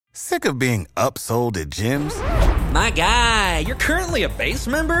Sick of being upsold at gyms? My guy, you're currently a base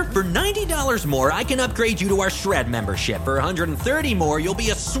member? For $90 more, I can upgrade you to our Shred membership. For $130 more, you'll be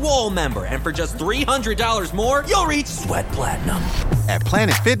a Swole member. And for just $300 more, you'll reach Sweat Platinum. At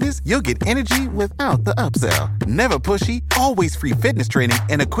Planet Fitness, you'll get energy without the upsell. Never pushy, always free fitness training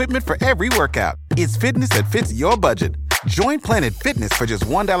and equipment for every workout. It's fitness that fits your budget. Join Planet Fitness for just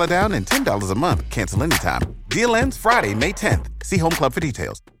 $1 down and $10 a month. Cancel anytime. Deal ends Friday, May 10th. See Home Club for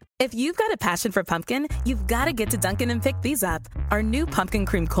details. If you've got a passion for pumpkin, you've got to get to Dunkin' and pick these up. Our new Pumpkin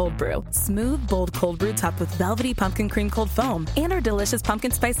Cream Cold Brew. Smooth, bold cold brew topped with velvety pumpkin cream cold foam. And our delicious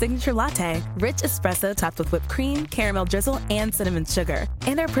pumpkin spice signature latte. Rich espresso topped with whipped cream, caramel drizzle, and cinnamon sugar.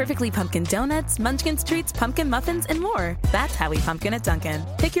 And our perfectly pumpkin donuts, munchkins treats, pumpkin muffins, and more. That's how we pumpkin at Dunkin'.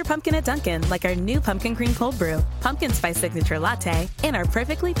 Pick your pumpkin at Dunkin', like our new Pumpkin Cream Cold Brew, pumpkin spice signature latte, and our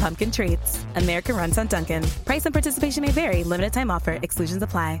perfectly pumpkin treats. America runs on Dunkin'. Price and participation may vary. Limited time offer. Exclusions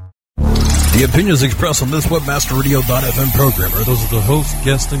apply. The opinions expressed on this WebmasterRadio.fm program are those of the host,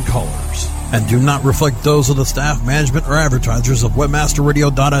 guests, and callers, and do not reflect those of the staff, management, or advertisers of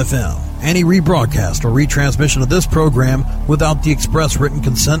WebmasterRadio.fm. Any rebroadcast or retransmission of this program without the express written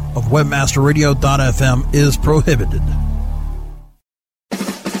consent of WebmasterRadio.fm is prohibited.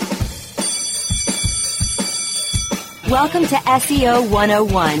 Welcome to SEO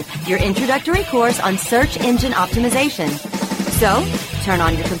 101, your introductory course on search engine optimization. So, turn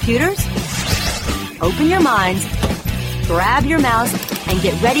on your computers, open your minds, grab your mouse, and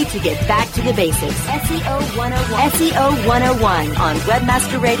get ready to get back to the basics. SEO 101. SEO 101 on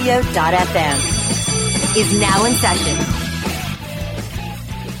WebmasterRadio.fm is now in session.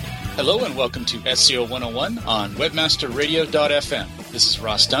 Hello and welcome to SEO 101 on WebmasterRadio.fm. This is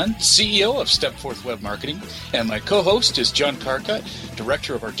Ross Dunn, CEO of Stepforth Web Marketing, and my co-host is John Carcutt,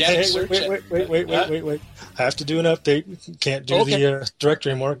 Director of Organic Search. Wait. I have to do an update. Can't do the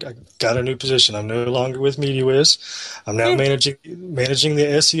directory anymore. I got a new position. I'm no longer with MediaWiz. I'm now managing the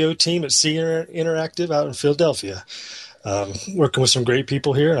SEO team at C Interactive out in Philadelphia. Working with some great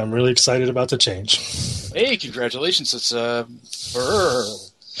people here, and I'm really excited about the change. Hey, congratulations. It's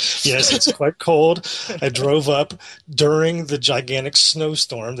Yes, it's quite cold. I drove up during the gigantic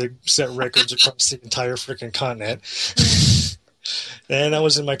snowstorm. They set records across the entire freaking continent. And I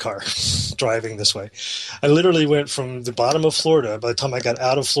was in my car driving this way. I literally went from the bottom of Florida. By the time I got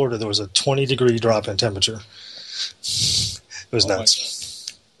out of Florida, there was a 20-degree drop in temperature. It was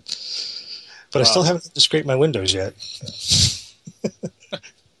nuts. But wow. I still haven't scraped my windows yet.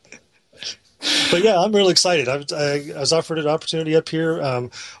 But yeah, I'm really excited. I was offered an opportunity up here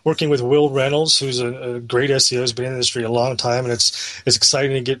working with Will Reynolds, who's a great SEO, has been in the industry a long time, and it's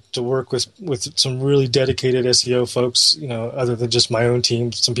exciting to get to work with some really dedicated SEO folks, other than just my own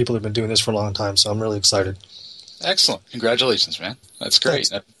team. Some people have been doing this for a long time, so I'm really excited. Excellent. Congratulations, man. That's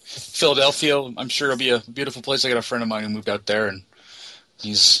great. Philadelphia, I'm sure it'll be a beautiful place. I got a friend of mine who moved out there, and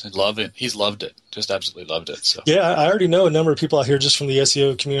he's loved it. He's loved it. Just absolutely loved it. So yeah, I already know a number of people out here just from the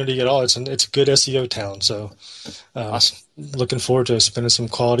SEO community at all. It's a good SEO town. So awesome. Looking forward to spending some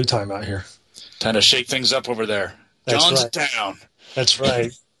quality time out here. Time to shake things up over there. That's Johnstown. Right. That's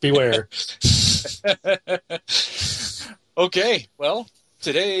right. Beware. Okay. Well,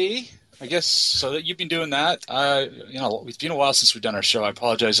 today, I guess, so that you've been doing that. It's been a while since we've done our show. I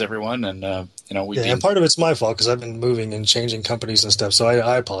apologize, everyone, and and part of it's my fault because I've been moving and changing companies and stuff. So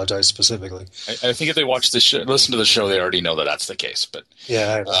I apologize specifically. I think if they watch the show, listen to the show, they already know that that's the case. But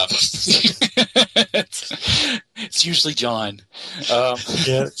yeah, it's usually John.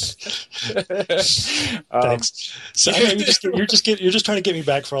 Yeah. Thanks. So you're just trying to get me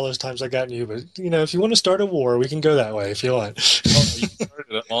back for all those times I got in you. But if you want to start a war, we can go that way if you want. You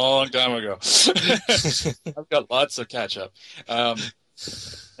started a long time ago. I've got lots of catch up.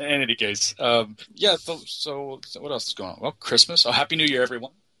 In any case, so what else is going on? Well, Christmas. Oh, Happy New Year,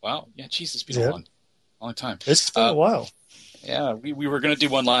 everyone. Wow. Yeah, geez, it's been a long time. It's been a while. Yeah, we were going to do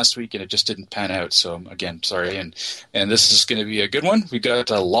one last week, and it just didn't pan out. So, again, sorry. And this is going to be a good one. We got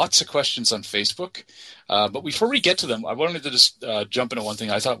lots of questions on Facebook. But before we get to them, I wanted to just jump into one thing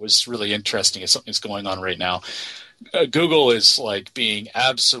I thought was really interesting. It's something that's going on right now. Google is being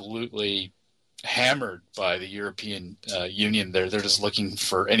absolutely hammered by the European Union. They're just looking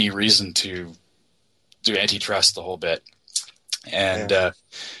for any reason to do antitrust the whole bit. And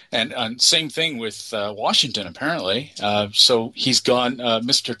same thing with Washington, apparently. So he's gone.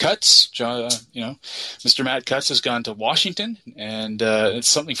 Mr. Cutts, Mr. Matt Cutts has gone to Washington, and it's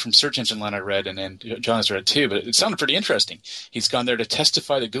something from Search Engine Land I read, and John has read too. But it sounded pretty interesting. He's gone there to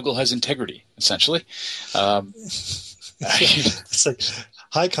testify that Google has integrity, essentially. It's like,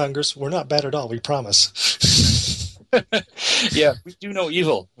 hi, Congress, we're not bad at all. We promise. Yeah, we do no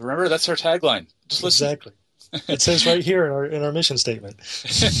evil. Remember, that's our tagline. Just listen. Exactly. It says right here in our mission statement.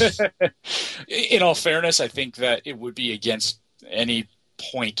 In all fairness, I think that it would be against any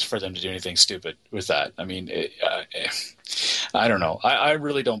point for them to do anything stupid with that. I mean, I don't know. I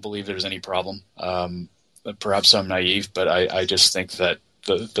really don't believe there's any problem. Perhaps I'm naive, but I just think that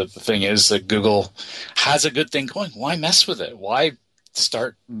the thing is that Google has a good thing going. Why mess with it? Why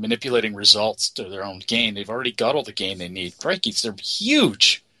start manipulating results to their own gain? They've already got all the gain they need. Crikeys, they're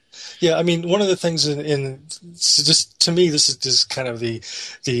huge. Yeah, I mean, one of the things in just to me, this is just kind of the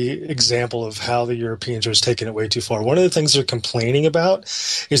example of how the Europeans are just taking it way too far. One of the things they're complaining about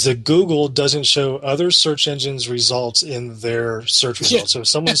is that Google doesn't show other search engines' results in their search results. So if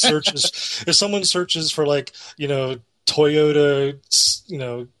someone searches for Toyota,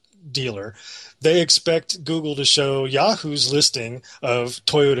 dealer, they expect Google to show Yahoo's listing of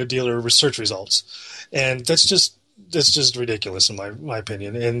Toyota dealer research results, and that's just ridiculous in my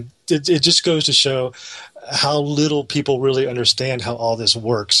opinion. And it just goes to show how little people really understand how all this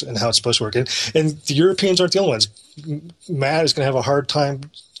works and how it's supposed to work. And the Europeans aren't the only ones. Matt is going to have a hard time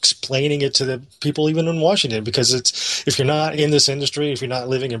explaining it to the people even in Washington, because if you're not in this industry, if you're not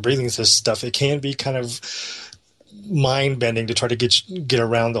living and breathing this stuff, it can be kind of mind-bending to try to get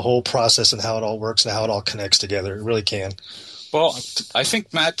around the whole process and how it all works and how it all connects together. It really can. Well, I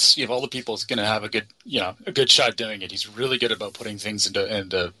think Matt, of all the people, is going to have a good shot doing it. He's really good about putting things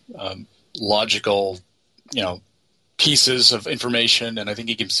into logical, pieces of information, and I think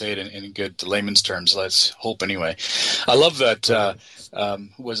he can say it in good layman's terms. Let's hope anyway. I love that.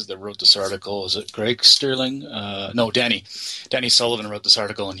 Who was it that wrote this article? Was it Greg Sterling? No, Danny Sullivan wrote this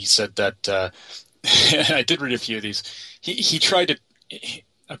article, and he said that. I did read a few of these. He tried to.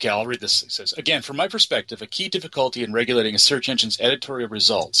 Okay, I'll read this. It says, again, from my perspective, a key difficulty in regulating a search engine's editorial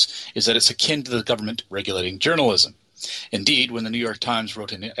results is that it's akin to the government regulating journalism. Indeed, when the New York Times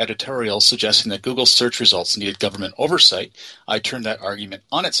wrote an editorial suggesting that Google's search results needed government oversight, I turned that argument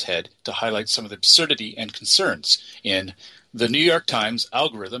on its head to highlight some of the absurdity and concerns in the New York Times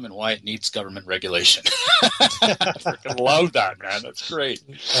algorithm and why it needs government regulation. I freaking love that, man. That's great.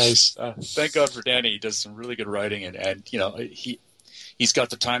 Nice. Thank God for Danny. He does some really good writing, and he's got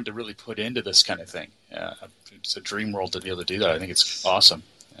the time to really put into this kind of thing. It's a dream world to be able to do that. I think it's awesome.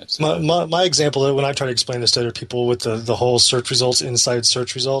 My example when I try to explain this to other people with the whole search results, inside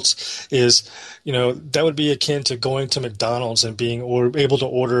search results, is that would be akin to going to McDonald's and being able to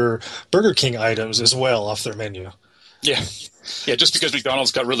order Burger King items as well off their menu. Yeah, just because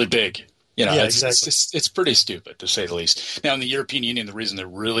McDonald's got really big. Exactly. It's pretty stupid, to say the least. Now, in the European Union, the reason they're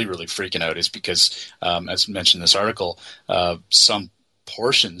really, really freaking out is because, as mentioned in this article, some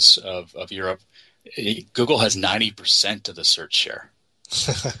portions of Europe, Google has 90% of the search share.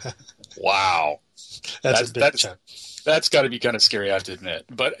 Wow. That's a big chunk. That's got to be kind of scary, I have to admit.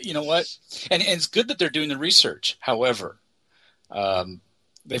 But you know what? And it's good that they're doing the research. However,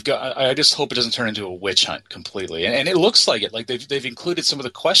 they've got. I just hope it doesn't turn into a witch hunt completely. And it looks like it. Like they've included some of the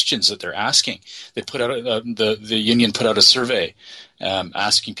questions that they're asking. They put out the union put out a survey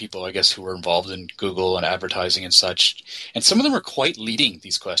asking people, I guess, who were involved in Google and advertising and such. And some of them are quite leading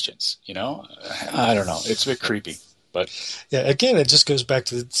these questions. I don't know. It's a bit creepy. But yeah, again, it just goes back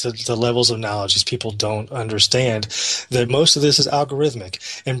to the levels of knowledge. These people don't understand that most of this is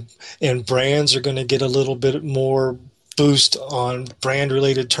algorithmic, and brands are going to get a little bit more boost on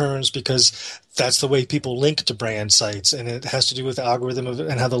brand-related terms because that's the way people link to brand sites, and it has to do with the algorithm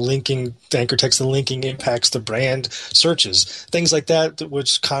and how the anchor text, the linking impacts the brand searches, things like that,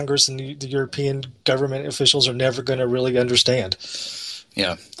 which Congress and the European government officials are never going to really understand.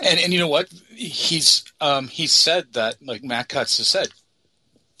 Yeah, and you know what? He's said that, like Matt Cutts has said,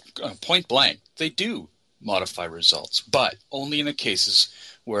 point blank, they do modify results, but only in the cases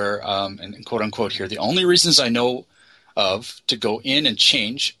where, and quote unquote here, the only reasons I know of to go in and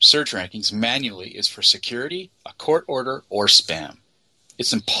change search rankings manually is for security, a court order, or spam.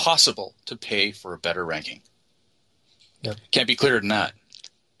 It's impossible to pay for a better ranking. Yep. Can't be clearer than that.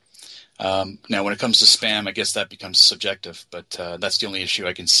 Now, when it comes to spam, I guess that becomes subjective, but that's the only issue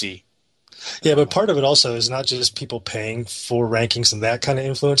I can see. Yeah, but part of it also is not just people paying for rankings and that kind of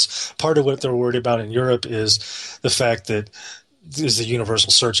influence. Part of what they're worried about in Europe is the fact that is the universal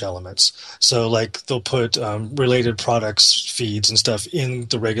search elements. So, like, they'll put related products feeds and stuff in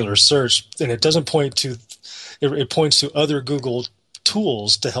the regular search, and it doesn't point to it points to other Google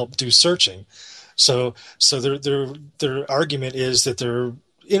tools to help do searching. So their argument is that they're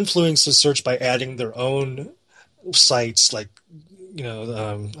influencing the search by adding their own sites, like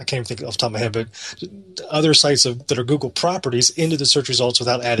I can't even think off the top of my head, but other sites that are Google properties into the search results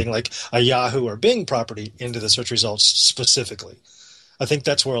without adding like a Yahoo or Bing property into the search results specifically. I think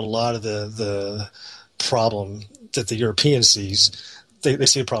that's where a lot of the problem that the European sees, they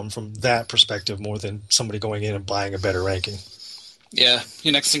see a problem from that perspective more than somebody going in and buying a better ranking. Yeah,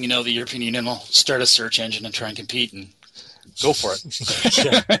 the next thing you know, the European Union will start a search engine and try and compete and go for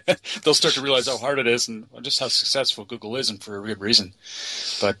it. They'll start to realize how hard it is and just how successful Google is, and for a good reason.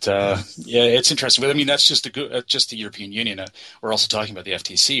 But it's interesting. But I mean, that's just the European Union. We're also talking about the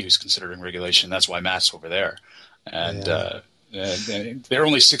FTC, who's considering regulation. That's why Matt's over there, and they're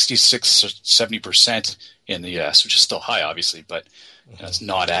only 66 or 70% in the US, which is still high, obviously, but it's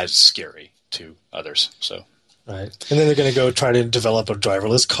not as scary to others. So. Right. And then they're going to go try to develop a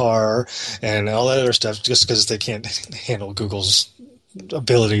driverless car and all that other stuff just because they can't handle Google's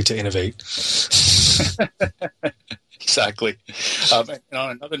ability to innovate. Exactly. And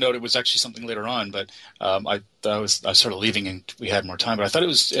on another note, it was actually something later on, but I was sort of leaving and we had more time, but I thought it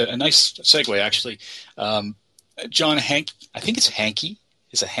was a nice segue, actually. John Hanke, I think it's Hankey.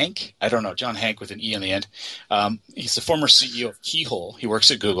 Is it Hank? I don't know. John Hanke with an E on the end. He's the former CEO of Keyhole. He works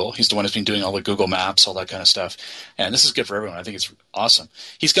at Google. He's the one who's been doing all the Google Maps, all that kind of stuff. And this is good for everyone. I think it's awesome.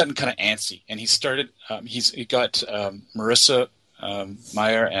 He's gotten kind of antsy, and he started. He got Marissa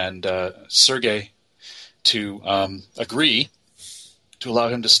Mayer and Sergey to agree to allow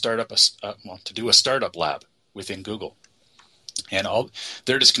him to start up to do a startup lab within Google. And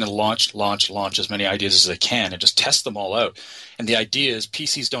they're just going to launch as many ideas as they can and just test them all out. And the idea is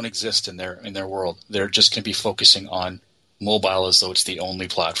PCs don't exist in their world. They're just going to be focusing on mobile as though it's the only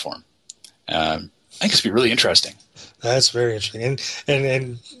platform. I think it's going to be really interesting. That's very interesting.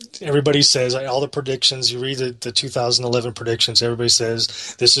 And everybody says, all the predictions, you read the 2011 predictions, everybody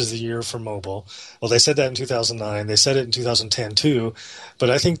says this is the year for mobile. Well, they said that in 2009. They said it in 2010 too. But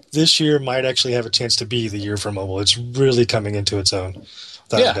I think this year might actually have a chance to be the year for mobile. It's really coming into its own,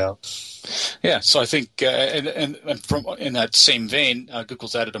 without a doubt. Yeah, so I think, and from in that same vein,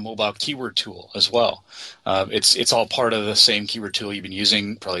 Google's added a mobile keyword tool as well. It's all part of the same keyword tool you've been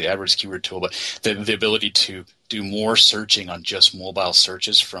using, probably AdWords keyword tool, but the ability to do more searching on just mobile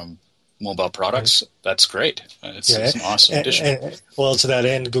searches from mobile products, that's great. It's an awesome addition. Well, to that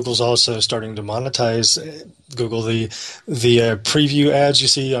end, Google's also starting to monetize Google the preview ads you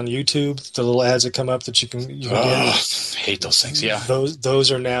see on YouTube, the little ads that come up that you can get. I hate those things. Yeah,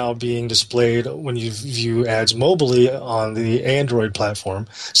 those are now being displayed when you view ads mobilely on the Android platform.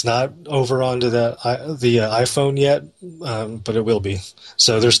 It's not over onto the iPhone yet, but it will be.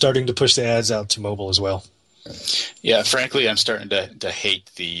 So they're starting to push the ads out to mobile as well. Yeah, frankly, I'm starting to hate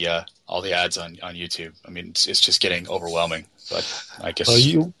all the ads on YouTube. I mean, it's just getting overwhelming. But I guess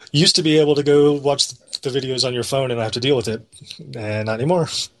you used to be able to go watch the videos on your phone and not have to deal with it, and not anymore.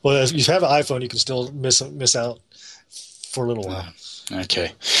 Well, if you have an iPhone, you can still miss out for a little while.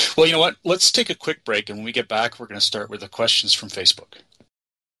 Okay. Well, you know what? Let's take a quick break, and when we get back, we're going to start with the questions from Facebook.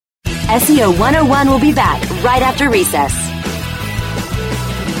 SEO 101 will be back right after recess.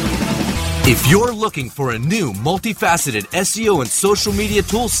 If you're looking for a new multifaceted SEO and social media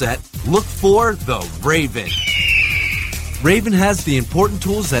toolset, look for the Raven. Raven has the important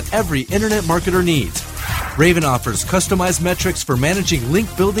tools that every internet marketer needs. Raven offers customized metrics for managing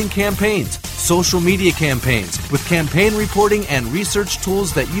link building campaigns, social media campaigns, with campaign reporting and research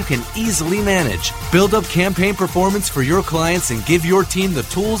tools that you can easily manage. Build up campaign performance for your clients and give your team the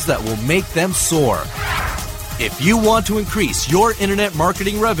tools that will make them soar. If you want to increase your internet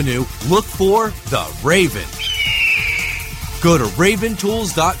marketing revenue, look for the Raven. Go to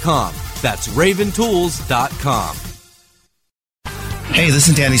raventools.com. That's raventools.com. Hey, this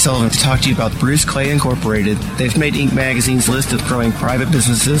is Danny Sullivan to talk to you about Bruce Clay Incorporated. They've made Inc. Magazine's list of growing private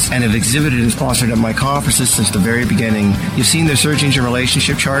businesses and have exhibited and sponsored at my conferences since the very beginning. You've seen their search engine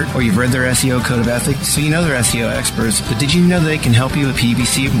relationship chart, or you've read their SEO code of ethics, so you know they're SEO experts. But did you know they can help you with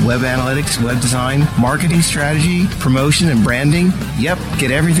PPC, web analytics, web design, marketing strategy, promotion, and branding? Yep,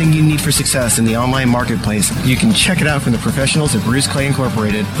 get everything you need for success in the online marketplace. You can check it out from the professionals at Bruce Clay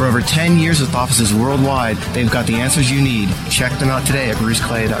Incorporated. For over 10 years with offices worldwide, they've got the answers you need. Check them out today at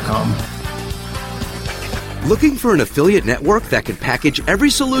bruceclay.com. Looking for an affiliate network that can package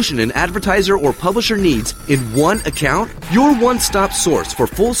every solution an advertiser or publisher needs in one account? Your one-stop source for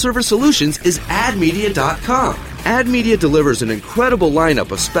full-service solutions is AdMedia.com. AdMedia delivers an incredible lineup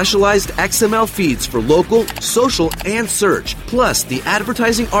of specialized XML feeds for local, social, and search, plus the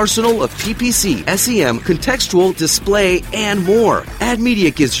advertising arsenal of PPC, SEM, contextual, display, and more.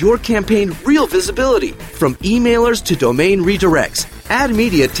 AdMedia gives your campaign real visibility, from emailers to domain redirects. Ad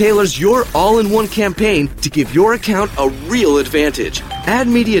Media tailors your all-in-one campaign to give your account a real advantage.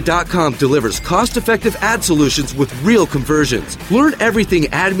 AdMedia.com delivers cost-effective ad solutions with real conversions. Learn everything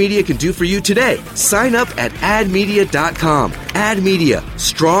Ad Media can do for you today. Sign up at AdMedia.com. Ad Media.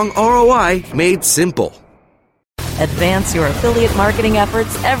 Strong ROI made simple. Advance your affiliate marketing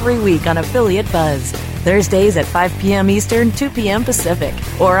efforts every week on Affiliate Buzz. Thursdays at 5 p.m. Eastern, 2 p.m. Pacific,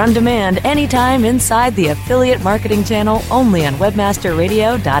 or on demand anytime inside the Affiliate Marketing Channel only on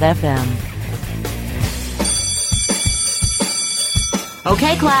WebmasterRadio.fm.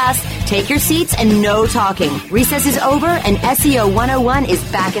 Okay, class, take your seats and no talking. Recess is over and SEO 101 is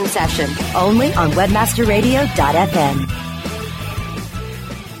back in session, only on WebmasterRadio.fm.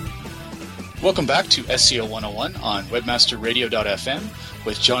 Welcome back to SEO 101 on WebmasterRadio.fm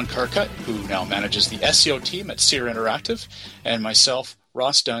with John Carcutt, who now manages the SEO team at Sierra Interactive, and myself,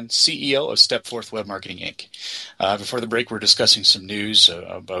 Ross Dunn, CEO of Stepforth Web Marketing Inc. Before the break, we're discussing some news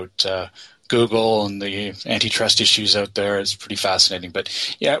about Google and the antitrust issues out there. It's pretty fascinating.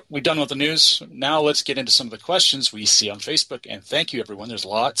 But yeah, we're done with the news. Now let's get into some of the questions we see on Facebook. And thank you, everyone. There's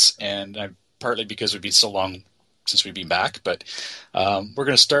lots, and partly because we've been so long since we've been back. But we're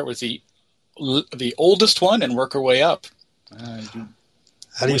going to start with the oldest one and work our way up.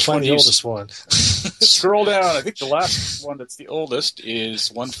 How do you find the oldest one? Scroll down. I think the last one that's the oldest is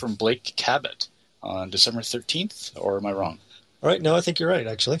one from Blake Cabot on December 13th, or am I wrong? All right. No, I think you're right,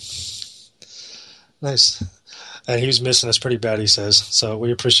 actually. Nice. And he was missing us pretty bad, he says. So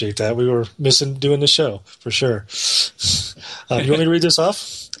we appreciate that. We were missing doing the show, for sure. You want me to read this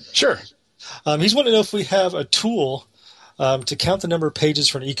off? Sure. He's wanting to know if we have a tool to count the number of pages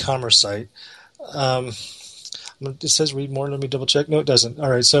for an e-commerce site. It says read more. Let me double check. No, it doesn't. All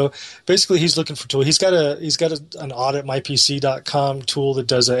right. So basically, he's looking for a tool. He's got an audit mypc.com tool that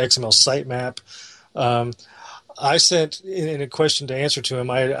does an XML sitemap. I sent in a question to answer to him.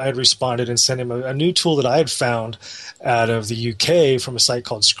 I had responded and sent him a new tool that I had found out of the UK from a site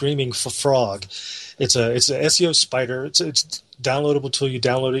called Screaming Frog. It's a SEO spider. It's a downloadable tool. You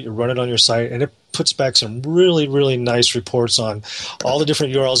download it, you run it on your site, and it puts back some really, really nice reports on all the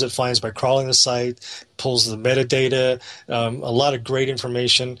different URLs it finds by crawling the site, pulls the metadata, a lot of great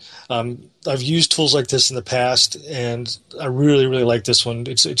information. I've used tools like this in the past, and I really, really like this one.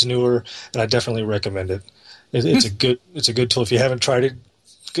 It's newer, and I definitely recommend it. It's a good tool. If you haven't tried it,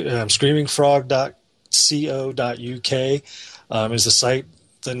 screamingfrog.co.uk is the site.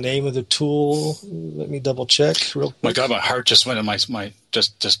 The name of the tool. Let me double check real quick. My God, my heart just went in my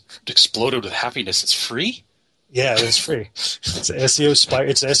just exploded with happiness. It's free? Yeah, it's free. It's an SEO spider.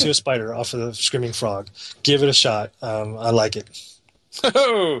 It's an SEO spider off of the Screaming Frog. Give it a shot. I like it.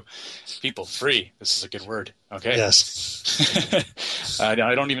 Oh, people, free. This is a good word. Okay. Yes. I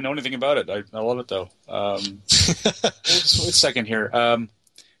don't even know anything about it. I love it though. Wait a second here.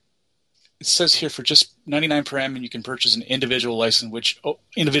 It says here for just $99 per annum, you can purchase an individual license, which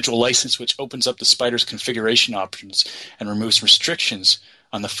opens up the spider's configuration options and removes restrictions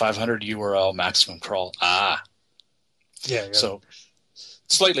on the 500 URL maximum crawl. Yeah. So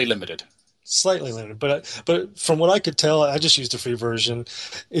slightly limited. But from what I could tell, I just used the free version.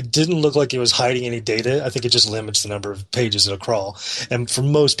 It didn't look like it was hiding any data. I think it just limits the number of pages it'll crawl. And for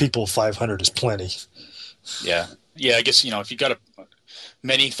most people, 500 is plenty. Yeah. I guess if you got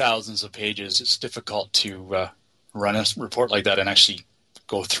many thousands of pages, it's difficult to run a report like that and actually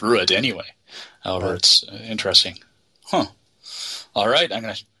go through it anyway. However, It's interesting. All right, I'm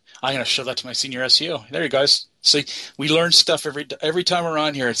gonna show that to my senior SEO. There you guys. See, we learn stuff every time we're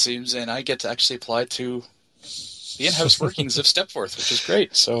on here, it seems, and I get to actually apply to the in-house workings of Stepforth, which is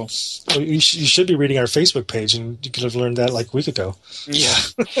great. So you should be reading our Facebook page, and you could have learned that like a week ago. Yeah,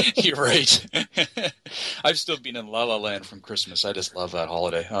 you're right. I've still been in La La Land from Christmas. I just love that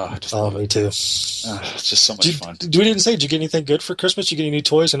holiday. Me too. It's just so much fun. We didn't say, did you get anything good for Christmas? Did you get any new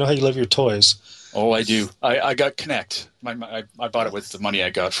toys? I know how you love your toys. Oh, I do. I got Connect. I bought it with the money I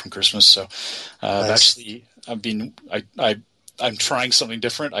got from Christmas. So nice. Actually, I'm trying something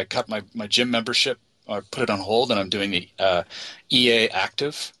different. I cut my gym membership. I put it on hold, and I'm doing the EA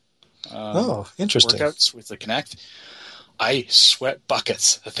Active interesting workouts with the Connect. I sweat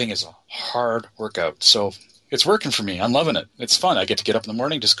buckets. The thing is a hard workout, so it's working for me. I'm loving it. It's fun. I get to get up in the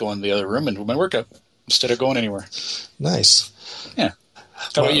morning, just go in the other room and do my workout instead of going anywhere. Nice. Yeah.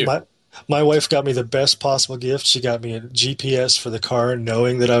 How about you? My wife got me the best possible gift. She got me a GPS for the car,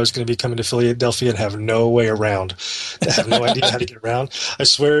 knowing that I was going to be coming to Philadelphia and have no way around. I have no idea how to get around. I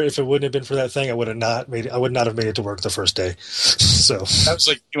swear, if it wouldn't have been for that thing, I would not have made it to work the first day. So that was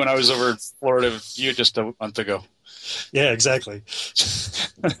like when I was over in Florida with you just a month ago. Yeah, exactly.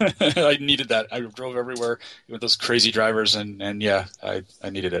 I needed that. I drove everywhere with those crazy drivers, and yeah, I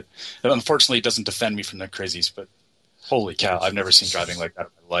needed it. And unfortunately, it doesn't defend me from the crazies, but holy cow, I've never seen driving like that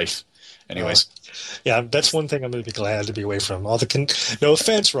in my life. Anyways. Yeah, that's one thing I'm going to be glad to be away from. No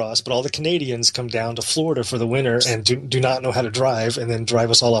offense, Ross, but all the Canadians come down to Florida for the winter and do not know how to drive and then drive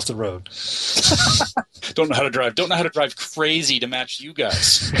us all off the road. Don't know how to drive. Don't know how to drive crazy to match you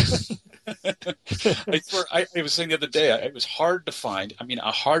guys. I swear, I was saying the other day, it was hard to find,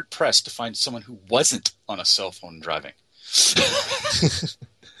 hard pressed to find someone who wasn't on a cell phone driving.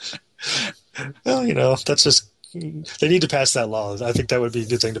 Well, that's just, they need to pass that law. I think that would be a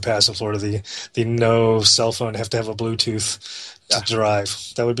good thing to pass in Florida. The no cell phone, have to have a Bluetooth to drive.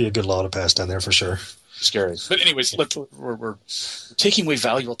 That would be a good law to pass down there for sure. Scary. But anyways, we're taking away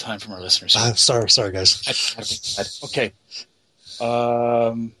valuable time from our listeners. Sorry, guys. Okay.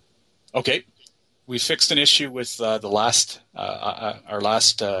 Okay. We fixed an issue with our last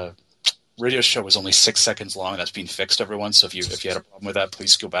radio show was only 6 seconds long. That's been fixed, everyone. So if you had a problem with that,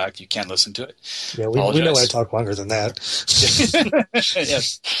 please go back. You can listen to it. Yeah, we know I talk longer than that.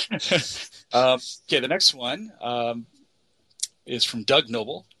 Yes. Okay, the next one is from Doug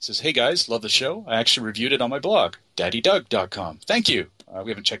Noble. It says, "Hey guys, love the show. I actually reviewed it on my blog, daddydoug.com. Thank you. We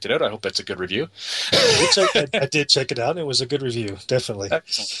haven't checked it out. I hope that's a good review." I did check it out, and it was a good review, definitely.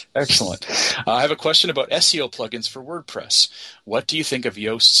 Excellent. I have a question about SEO plugins for WordPress. What do you think of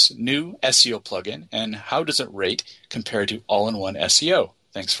Yoast's new SEO plugin, and how does it rate compared to all-in-one SEO?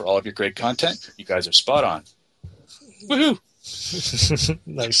 Thanks for all of your great content. You guys are spot on. Woohoo!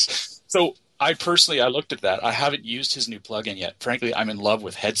 Nice. So I looked at that. I haven't used his new plugin yet. Frankly, I'm in love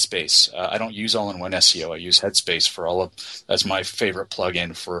with Headspace. I don't use all-in-one SEO. I use Headspace as my favorite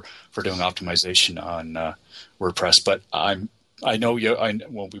plugin for doing optimization on WordPress. But I know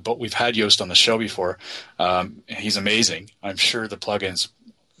we've had Yoast on the show before. He's amazing. I'm sure the plugin's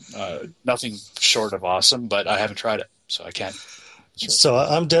nothing short of awesome, but I haven't tried it, so I can't. Sure. So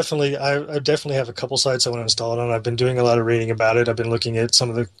I definitely have a couple sites I want to install it on. I've been doing a lot of reading about it. I've been looking at some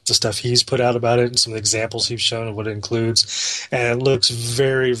of the stuff he's put out about it and some of the examples he's shown of what it includes, and it looks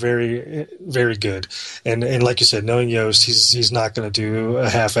very, very, very good. And like you said, knowing Yoast, he's not going to do a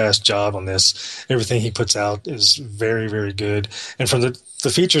half-assed job on this. Everything he puts out is very, very good. And from the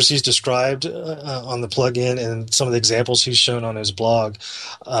features he's described on the plugin and some of the examples he's shown on his blog,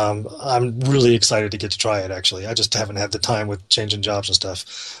 I'm really excited to get to try it, actually. I just haven't had the time with changing jobs and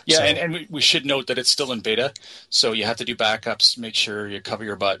stuff. Yeah, so. and we should note that it's still in beta, so you have to do backups, make sure you cover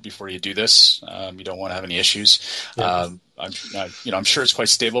your butt before you do this. You don't want to have any issues. Yeah. I'm sure it's quite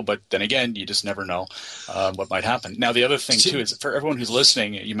stable, but then again, you just never know what might happen. Now, the other thing, too, is for everyone who's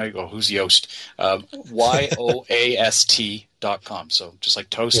listening, you might go, who's Yoast? YOAST.com. So just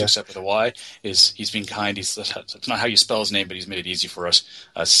like toast, except with a Y, he's been kind. It's not how you spell his name, but he's made it easy for us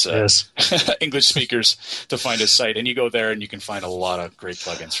English speakers to find his site. And you go there and you can find a lot of great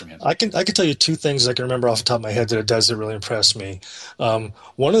plugins from him. I can tell you two things I can remember off the top of my head that it does that really impressed me.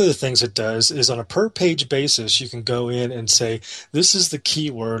 One of the things it does is on a per page basis, you can go in and say, this is the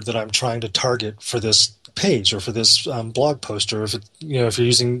keyword that I'm trying to target for this page or for this blog post, or if you're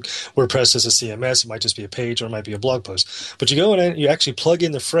using WordPress as a CMS, it might just be a page or it might be a blog post. But you go in and you actually plug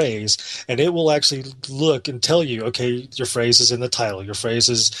in the phrase, and it will actually look and tell you, okay, your phrase is in the title, your phrase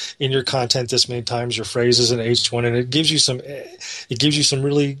is in your content this many times, your phrase is in H1, and it gives you some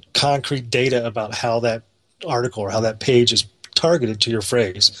really concrete data about how that article or how that page is targeted to your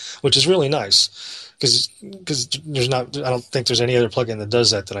phrase, which is really nice. Because I don't think there's any other plugin that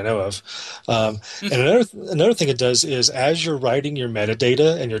does that I know of. And another thing it does is, as you're writing your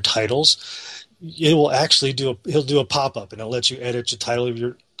metadata and your titles, it will actually he'll do a pop-up, and it'll let you edit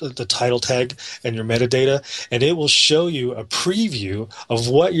the title tag and your metadata, and it will show you a preview of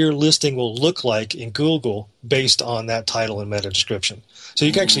what your listing will look like in Google based on that title and meta description. So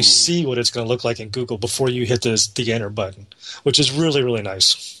you can actually see what it's going to look like in Google before you hit the enter button, which is really, really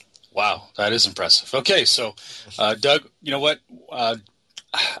nice. Wow, that is impressive. Okay, so Doug, you know what?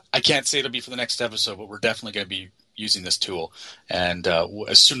 I can't say it'll be for the next episode, but we're definitely going to be using this tool. And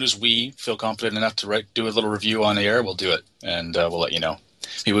as soon as we feel confident enough to do a little review on the air, we'll do it, and we'll let you know.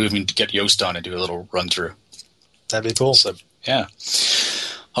 Maybe we'll even get Yoast on and do a little run through. That'd be cool. So, yeah.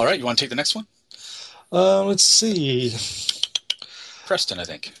 All right, you want to take the next one? Let's see. Preston, I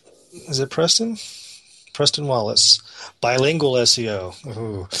think. Is it Preston? Preston Wallace. Bilingual SEO.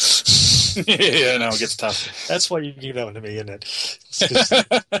 Ooh. Yeah, no, it gets tough. That's why you gave that one to me, isn't it?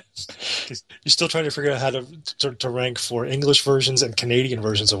 'Cause you're still trying to figure out how to rank for English versions and Canadian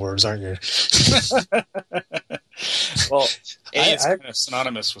versions of words, aren't you? Well, it's kind of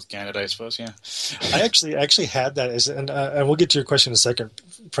synonymous with Canada, I suppose. Yeah, I actually had that as, and we'll get to your question in a second,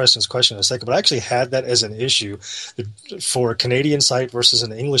 Preston's question in a second. But I actually had that as an issue for a Canadian site versus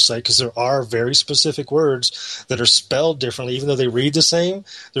an English site, because there are very specific words that are spelled differently, even though they read the same.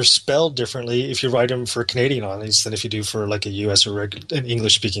 They're spelled differently if you write them for a Canadian audience than if you do for like a U.S. or an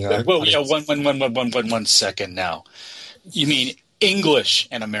English-speaking audience. Well, yeah, one second now. You mean English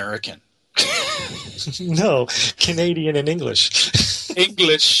and American? No, Canadian and English.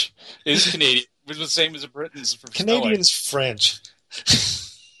 English is Canadian, which is the same as a Britain's. Canadian's French.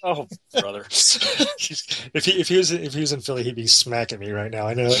 Oh, brother! if he was in Philly, he'd be smacking me right now.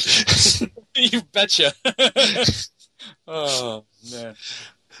 I know it. You betcha. Oh man!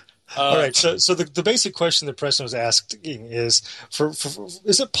 All right. So the basic question that Preston was asking is: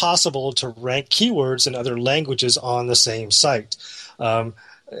 is it possible to rank keywords in other languages on the same site?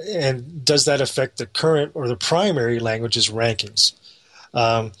 And does that affect the current or the primary language's rankings?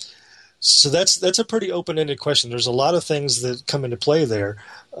 So that's a pretty open-ended question. There's a lot of things that come into play there.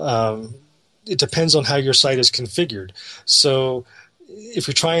 It depends on how your site is configured. So if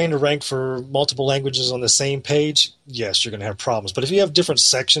you're trying to rank for multiple languages on the same page, yes, you're going to have problems. But if you have different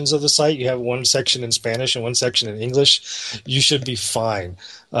sections of the site, you have one section in Spanish and one section in English, you should be fine.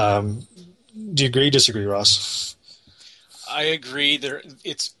 Do you agree, disagree, Ross? I agree.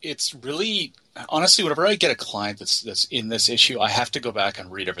 It's really, honestly, whenever I get a client that's in this issue, I have to go back and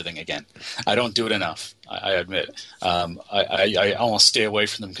read everything again. I don't do it enough, I admit. I almost stay away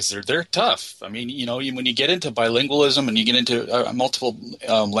from them because they're tough. I mean, when you get into bilingualism and you get into multiple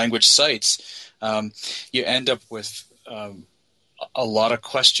language sites, you end up with a lot of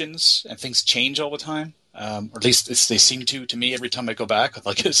questions, and things change all the time. Or at least they seem to me every time I go back.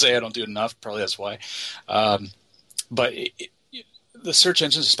 Like I say, I don't do it enough. Probably that's why. But the search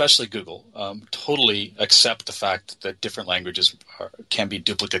engines, especially Google, totally accept the fact that different languages can be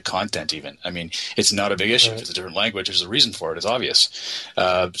duplicate content even. I mean, it's not a big issue. If it's a different language, there's a reason for it. It's obvious.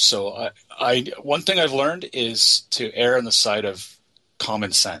 So one thing I've learned is to err on the side of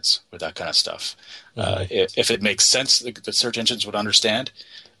common sense with that kind of stuff. If it makes sense that search engines would understand,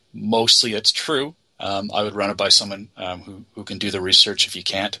 mostly it's true. I would run it by someone who can do the research if you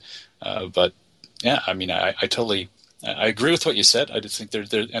can't. But yeah, I mean, I totally I agree with what you said. I just think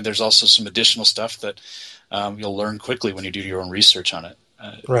there's also some additional stuff that you'll learn quickly when you do your own research on it.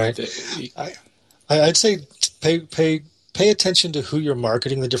 Right. I'd say pay attention to who you're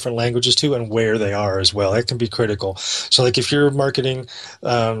marketing the different languages to and where they are as well. That can be critical. So like if you're marketing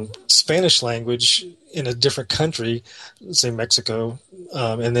Spanish language in a different country, say Mexico,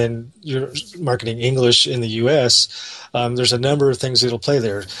 and then you're marketing English in the U.S., there's a number of things that'll play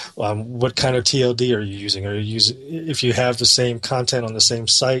there. What kind of TLD are you using? If you have the same content on the same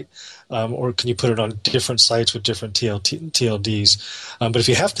site, or can you put it on different sites with different TLDs? But if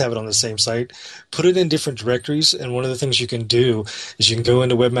you have to have it on the same site, put it in different directories. And one of the things you can do is you can go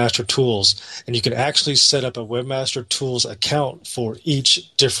into Webmaster Tools, and you can actually set up a Webmaster Tools account for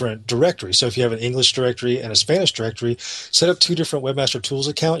each different directory. So if you have an English directory and a Spanish directory, set up two different Webmaster Tools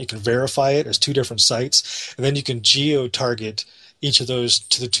account. You can verify it as two different sites, and then you can geo-target each of those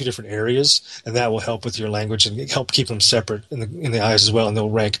to the two different areas, and that will help with your language and help keep them separate in the eyes as well, and they'll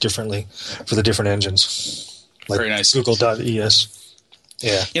rank differently for the different engines. Like very nice. Google.es.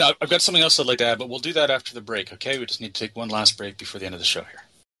 Yeah. I've got something else I'd like to add, but we'll do that after the break, okay? We just need to take one last break before the end of the show here.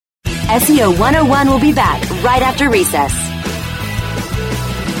 SEO 101 will be back right after recess.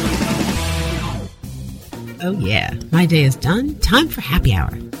 Oh yeah, my day is done. Time for happy hour.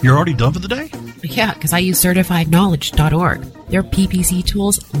 You're already done for the day? Yeah, because I use CertifiedKnowledge.org. Their PPC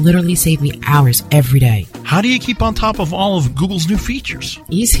tools literally save me hours every day. How do you keep on top of all of Google's new features?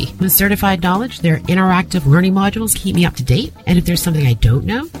 Easy. With Certified Knowledge, their interactive learning modules keep me up to date. And if there's something I don't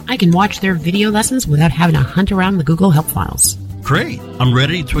know, I can watch their video lessons without having to hunt around the Google help files. Great. I'm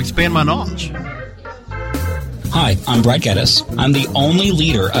ready to expand my knowledge. Hi, I'm Brett Geddes. I'm the only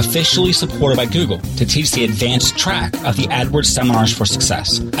leader officially supported by Google to teach the advanced track of the AdWords Seminars for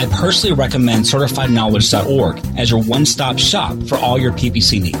Success. I personally recommend CertifiedKnowledge.org as your one-stop shop for all your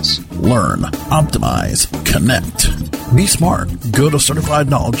PPC needs. Learn, optimize, connect. Be smart. Go to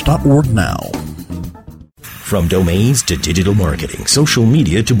CertifiedKnowledge.org now. From domains to digital marketing, social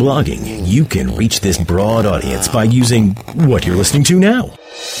media to blogging, you can reach this broad audience by using what you're listening to now.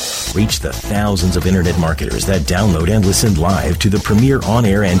 Reach the thousands of internet marketers that download and listen live to the premier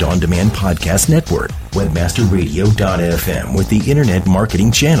on-air and on-demand podcast network, webmasterradio.fm, with the Internet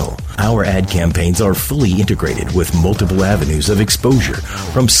Marketing Channel. Our ad campaigns are fully integrated with multiple avenues of exposure,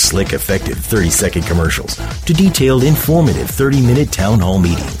 from slick, effective 30-second commercials to detailed, informative 30-minute town hall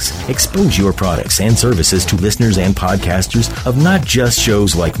meetings. Expose your products and services to listeners and podcasters of not just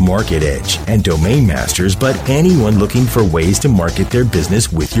shows like Market Edge and Domain Masters, but anyone looking for ways to market their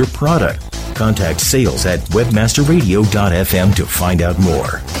business with your product. Contact sales at webmasterradio.fm to find out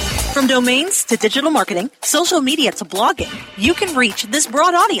more. From domains to digital marketing, social media to blogging, you can reach this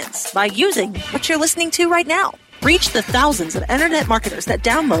broad audience by using what you're listening to right now. Reach the thousands of internet marketers that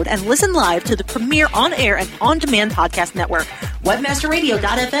download and listen live to the premier on-air and on-demand podcast network,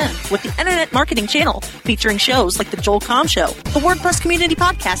 webmasterradio.fm, with the Internet Marketing Channel, featuring shows like The Joel Comm Show, the WordPress Community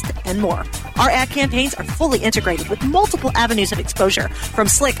Podcast, and more. Our ad campaigns are fully integrated with multiple avenues of exposure, from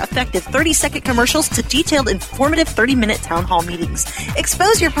slick, effective 30-second commercials to detailed, informative 30-minute town hall meetings.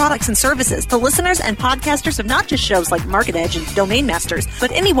 Expose your products and services to listeners and podcasters of not just shows like Market Edge and Domain Masters,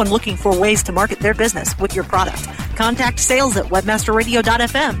 but anyone looking for ways to market their business with your product. Contact sales at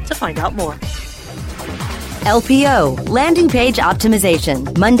webmasterradio.fm to find out more. LPO, Landing Page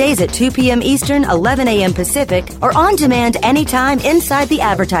Optimization, Mondays at 2 p.m. Eastern, 11 a.m. Pacific, or on demand anytime inside the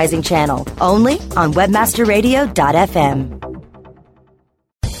advertising channel, only on webmasterradio.fm.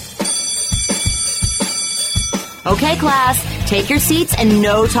 Okay, class, take your seats and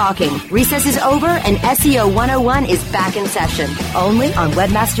no talking. Recess is over and SEO 101 is back in session, only on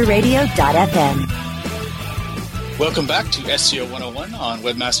webmasterradio.fm. Welcome back to SEO 101 on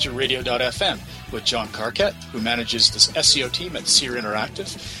webmasterradio.fm with John Carquette, who manages this SEO team at Seer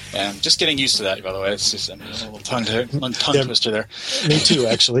Interactive. And just getting used to that, by the way. It's just a little tongue twister there. Me too,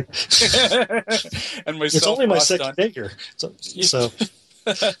 actually. And myself, it's only my Ross second day here. So.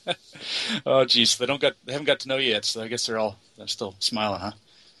 Oh, geez. They haven't got to know you yet, so I guess they're still smiling, huh?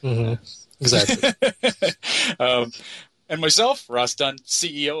 Mm-hmm. Exactly. And myself, Ross Dunn,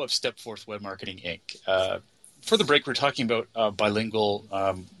 CEO of Stepforth Web Marketing, Inc. For the break, we're talking about bilingual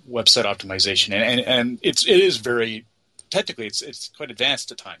website optimization, and it is very technically it's quite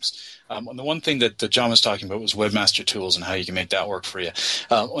advanced at times. And the one thing that John was talking about was Webmaster Tools and how you can make that work for you.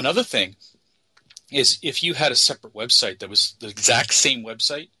 Another thing is if you had a separate website that was the exact same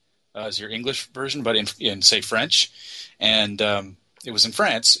website as your English version, but in say French, and it was in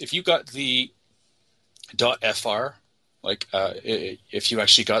France. If you got the .fr, like if you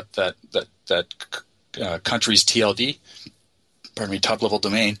actually got that country's TLD, top level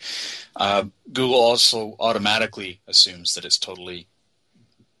domain, Google also automatically assumes that it's totally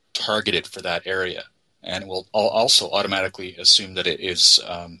targeted for that area, and will also automatically assume that it is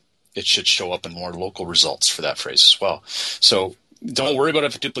it should show up in more local results for that phrase as well. So don't worry about a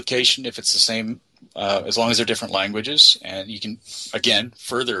duplication if it's the same, as long as they're different languages, and you can again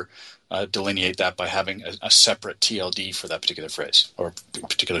further delineate that by having a separate TLD for that particular phrase or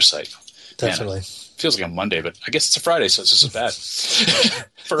particular site. Definitely. Man, feels like a Monday, but I guess it's a Friday, so it's just as bad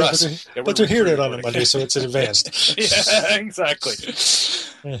for us. But they're hearing it on a Monday, so it's advanced. Yeah, exactly.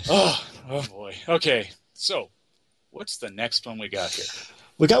 Oh boy. Okay, so what's the next one we got here?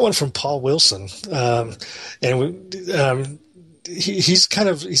 We got one from Paul Wilson, and he's got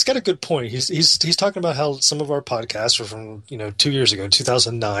a good point. He's talking about how some of our podcasts were from 2 years ago,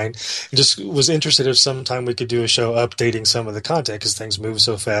 2009, and just was interested if sometime we could do a show updating some of the content because things move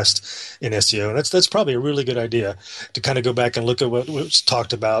so fast in SEO, and that's probably a really good idea to kind of go back and look at what was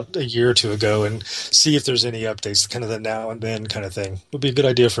talked about a year or two ago and see if there's any updates, kind of the now and then kind of thing. Would be a good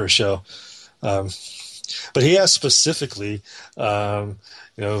idea for a show. But he asked specifically,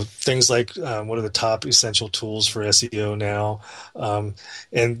 things like what are the top essential tools for SEO now?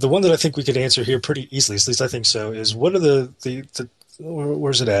 And the one that I think we could answer here pretty easily, at least I think so, is what are the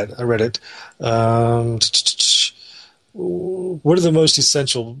where's it at? I read it. What are the most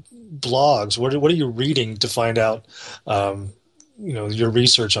essential blogs? What are you reading to find out your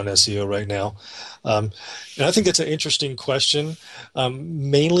research on SEO right now? And I think that's an interesting question,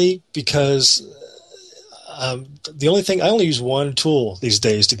 mainly because the only thing, I only use one tool these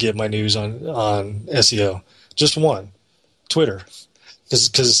days to get my news on SEO, just one, Twitter,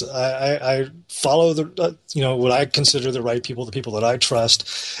 because I follow what I consider the right people, the people that I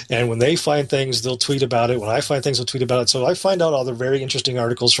trust, and when they find things, they'll tweet about it. When I find things, they'll tweet about it. So I find out all the very interesting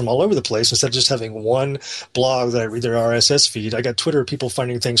articles from all over the place instead of just having one blog that I read their RSS feed. I got Twitter people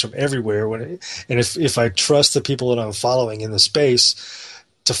finding things from everywhere. And if I trust the people that I'm following in the space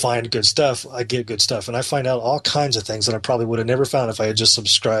to find good stuff, I get good stuff. And I find out all kinds of things that I probably would have never found if I had just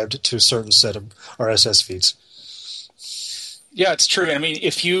subscribed to a certain set of RSS feeds. Yeah, it's true. I mean,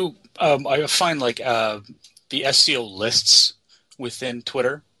 if you I find like the SEO lists within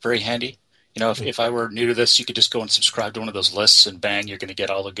Twitter very handy. You know, if I were new to this, you could just go and subscribe to one of those lists, and bang, you're going to get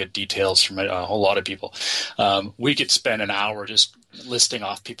all the good details from a whole lot of people. We could spend an hour just listing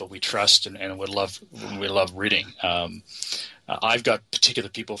off people we trust and we love reading. I've got particular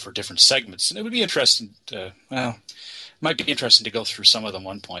people for different segments, and it would be interesting to, might be interesting to go through some of them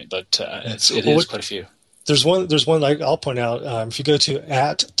one point, but it is quite a few. There's one I'll point out. If you go to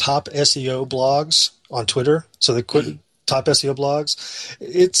 @Top SEO Blogs on Twitter, so the Top SEO Blogs,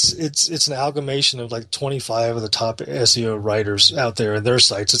 it's an amalgamation of like 25 of the top SEO writers out there and their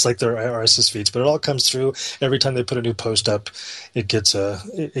sites. It's like their RSS feeds, but it all comes through every time they put a new post up. It gets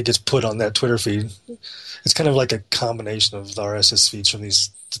put on that Twitter feed. It's kind of like a combination of the RSS feeds from the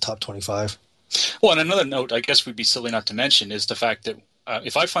top 25. Well, and another note, I guess we'd be silly not to mention, is the fact that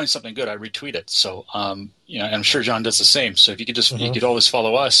if I find something good, I retweet it. So, and I'm sure John does the same. So if you could just, you could always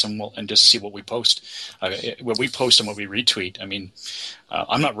follow us and just see what we post, what we post and what we retweet. I mean,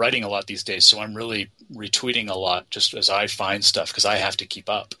 I'm not writing a lot these days, so I'm really retweeting a lot just as I find stuff because I have to keep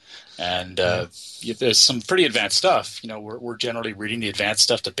up. And there's some pretty advanced stuff. You know, we're generally reading the advanced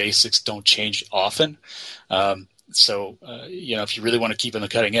stuff. The basics don't change often. So, if you really want to keep on the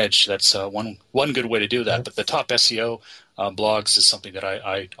cutting edge, that's one good way to do that. But the top SEO blogs is something that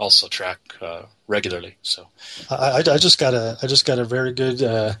I also track regularly. So, I just got a very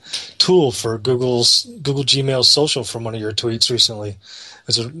good tool for Google Gmail Social from one of your tweets recently.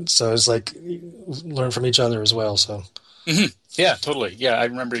 So it's like learn from each other as well. So. Mm-hmm. Yeah, totally. Yeah, I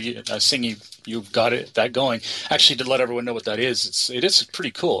remember seeing you've got that going. Actually, to let everyone know what that is, it is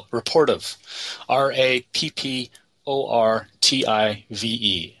pretty cool. Rapportive, Rapportive,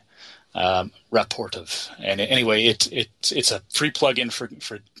 Rapportive. And anyway, it's a free plugin for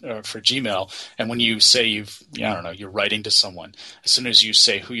Gmail. And when you say you're writing to someone, as soon as you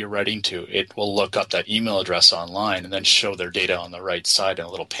say who you're writing to, it will look up that email address online and then show their data on the right side in a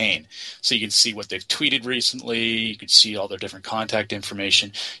little pane. So you can see what they've tweeted recently. You can see all their different contact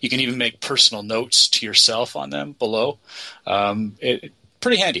information. You can even make personal notes to yourself on them below.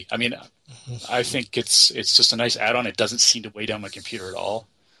 Pretty handy. I mean, I think it's just a nice add-on. It doesn't seem to weigh down my computer at all.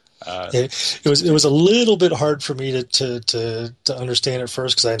 It was a little bit hard for me to understand at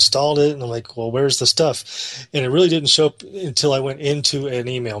first because I installed it and I'm like, well, where's the stuff? And it really didn't show up until I went into an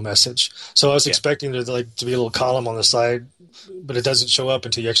email message. So I was expecting to be a little column on the side, but it doesn't show up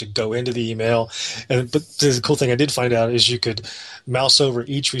until you actually go into the email. But the cool thing I did find out is you could mouse over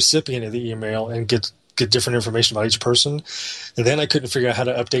each recipient of the email and get different information about each person. And then I couldn't figure out how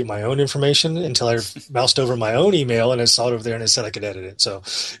to update my own information until I moused over my own email and I saw it over there and it said I could edit it. So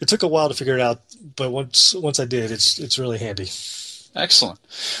it took a while to figure it out, but once I did, it's really handy. Excellent.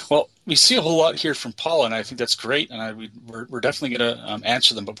 Well, we see a whole lot here from Paula, and I think that's great, and we're definitely going to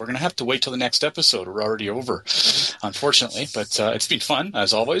answer them, but we're going to have to wait till the next episode. We're already over, unfortunately, but it's been fun,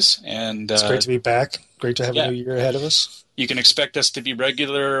 as always. And it's great to be back. Great to have a new year ahead of us. You can expect us to be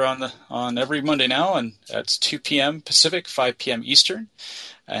regular on every Monday now, and that's 2 p.m. Pacific, 5 p.m. Eastern.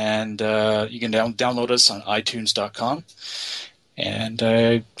 And you can download us on iTunes.com.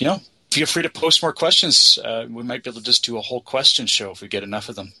 And, feel free to post more questions. We might be able to just do a whole question show if we get enough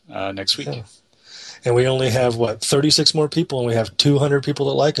of them next week. Yeah. And we only have, 36 more people, and we have 200 people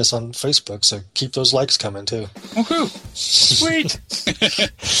that like us on Facebook. So keep those likes coming, too. Woohoo! Sweet!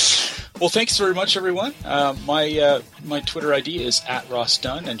 Well, thanks very much, everyone. My Twitter ID is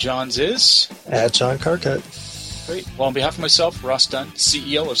 @RossDunn, and John's is? @John Carcutt. Great. Well, on behalf of myself, Ross Dunn,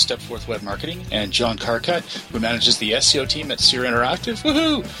 CEO of Stepforth Web Marketing, and John Carcutt, who manages the SEO team at Sierra Interactive.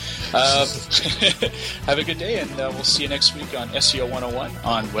 Woohoo! Have a good day, and we'll see you next week on SEO 101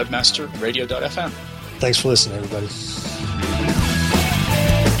 on webmasterradio.fm. Thanks for listening, everybody.